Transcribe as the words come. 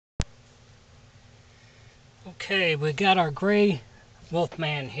Okay, we got our gray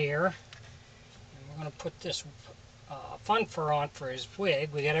Wolfman here. And we're going to put this fun fur on for his wig.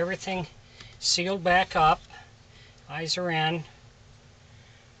 We got everything sealed back up. Eyes are in.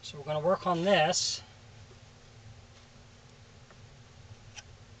 So we're going to work on this.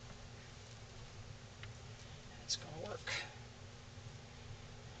 It's going to work.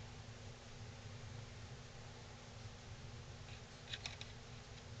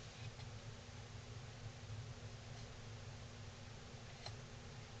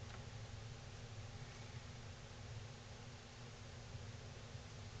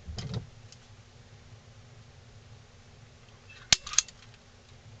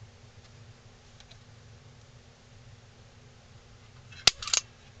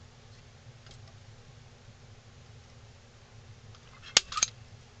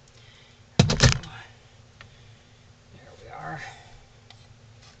 There we are.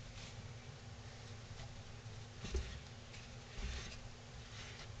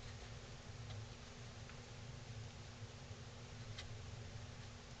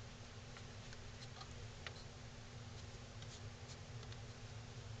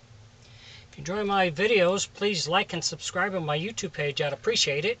 If you enjoy my videos, please like and subscribe on my YouTube page. I'd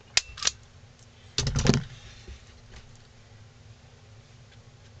appreciate it.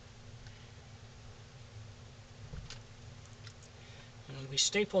 And we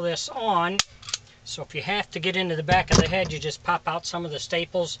staple this on, so if you have to get into the back of the head, you just pop out some of the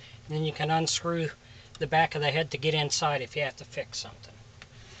staples, and then you can unscrew the back of the head to get inside if you have to fix something.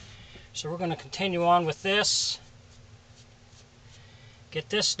 So we're going to continue on with this, get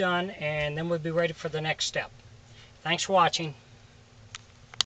this done, and then we'll be ready for the next step. Thanks for watching.